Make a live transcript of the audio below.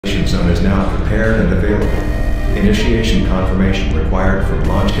zone is now prepared and available. Initiation confirmation required from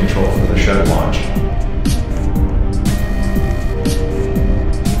launch control for the shuttle launch.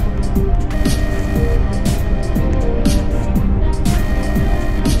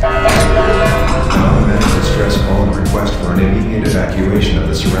 Non-medical distress call and request for an immediate evacuation of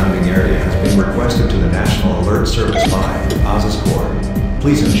the surrounding area has been requested to the National Alert Service by OSIS Corps.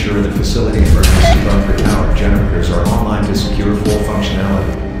 Please ensure the facility emergency bunker tower generators are online to secure full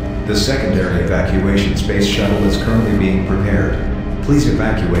functionality. The secondary evacuation space shuttle is currently being prepared. Please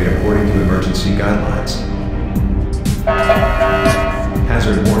evacuate according to emergency guidelines.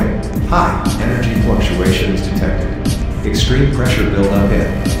 Hazard warning. High energy fluctuations detected. Extreme pressure buildup in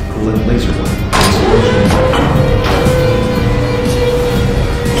coolant laser line.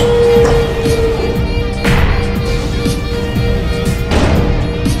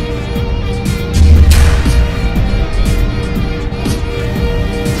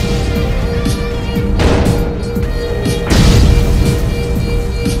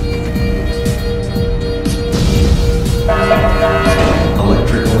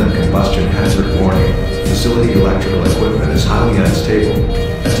 Facility electrical equipment is highly unstable,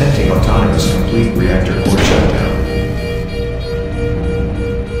 attempting autonomous complete reactor core shutdown.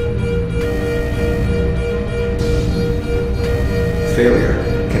 Failure.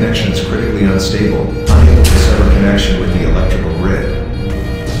 Connections critically unstable, unable to sever connection with the electrical grid.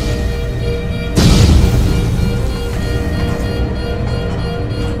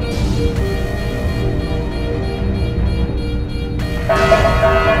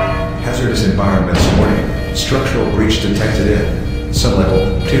 Hazardous environments warning. Structural breach detected in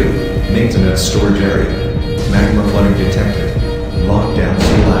sublevel 2 maintenance storage area. Magma flooding detected. Lockdown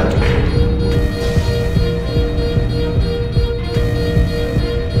seal activated.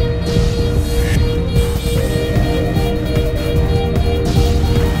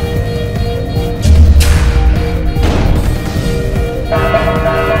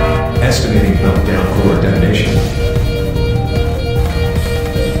 Estimating meltdown core detonation.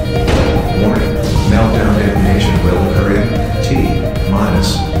 Meltdown detonation will occur in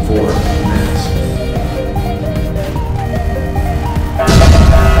T-4 minutes.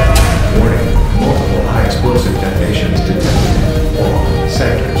 Warning, multiple high explosive detonations detected in all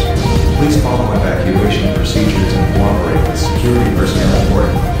sectors. Please follow evacuation procedures and cooperate with security personnel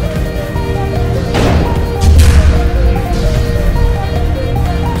important.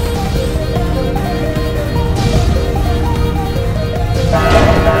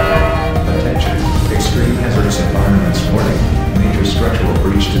 Extreme hazardous environments warning. Major structural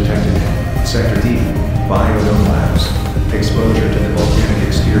breach detected in Sector D, Biodome Labs. Exposure to the volcanic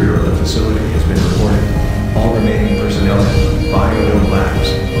exterior of the facility has been reported. All remaining personnel in Biodome Labs,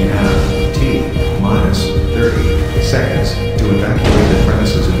 you have T-30 seconds to evacuate the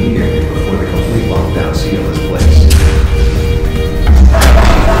premises immediately before the complete lockdown seal is placed.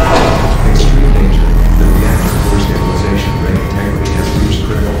 Extreme danger. The reactor core stabilization ring integrity has reached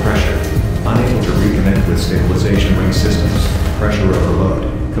critical pressure. Unable to reconnect with stabilization ring systems. Pressure overload.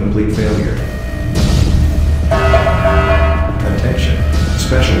 Complete failure. Attention.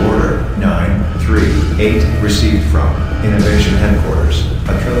 Special Order 938 received from Innovation Headquarters.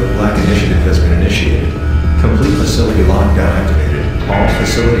 A Code Black initiative has been initiated. Complete facility lockdown activated. All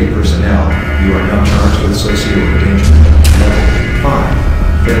facility personnel, you are now charged with socio-endangerment. Level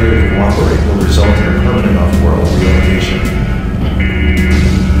 5. Failure to cooperate will result in a permanent off-world relocation.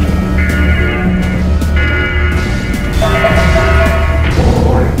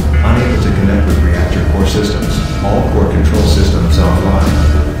 Warning. Unable to connect with reactor core systems. All core control systems offline.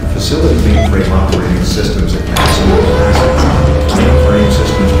 Facility mainframe operating systems at maximum capacity. Mainframe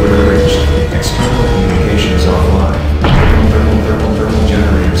systems were reached. External communications offline. Thermal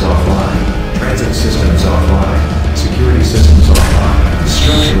generators offline. Transit systems offline. Security systems offline.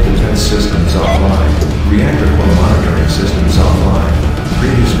 Structural defense systems offline. Reactor core monitoring systems offline.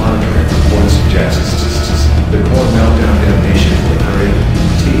 Previous monitoring report suggests the core meltdown detonation will occur in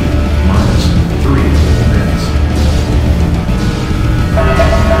T-3 minutes.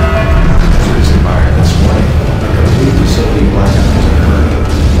 Hazardous environments warning. A complete facility blackout has occurred.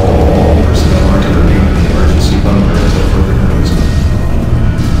 All personnel are to remain in the emergency bunker until further notice.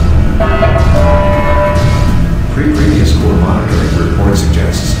 Previous core monitoring report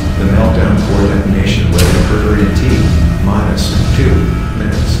suggests the meltdown core detonation will occur in T-2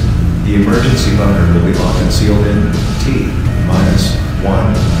 minutes. The emergency bunker will be locked and sealed in T-1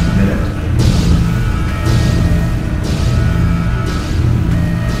 minute.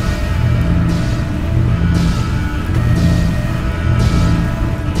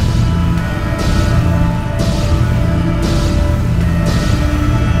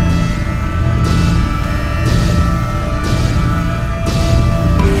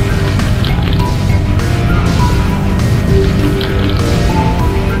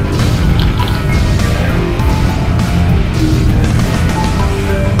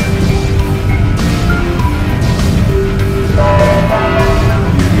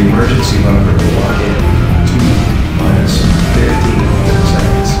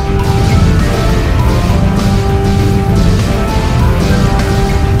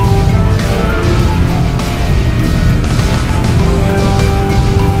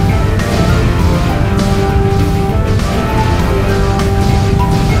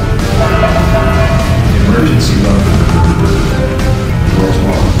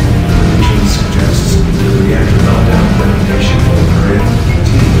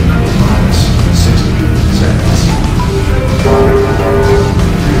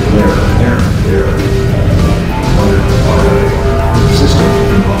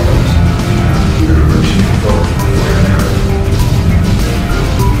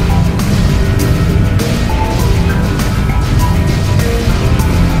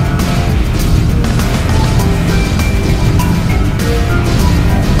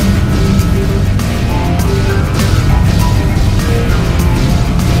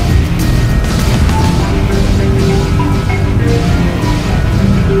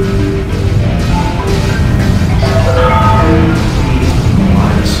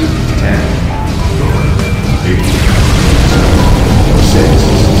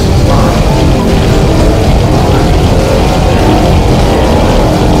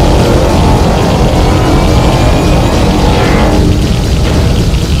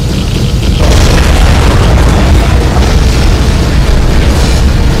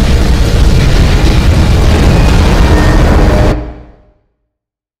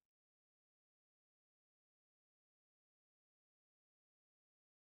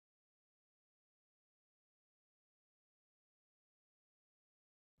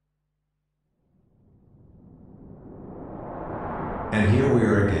 And here we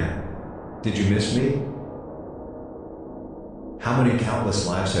are again. Did you miss me? How many countless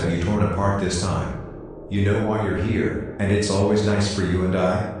lives have you torn apart this time? You know why you're here, and it's always nice for you and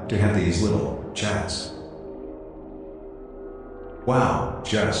I to have these little chats. Wow,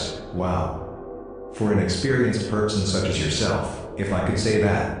 just wow. For an experienced person such as yourself, if I could say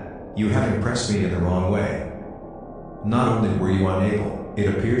that, you have impressed me in the wrong way. Not only were you unable, it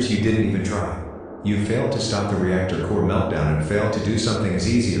appears you didn't even try. You failed to stop the reactor core meltdown and failed to do something as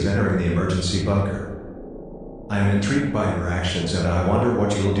easy as entering the emergency bunker. I am intrigued by your actions and I wonder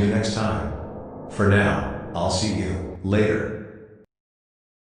what you'll do next time. For now, I'll see you later.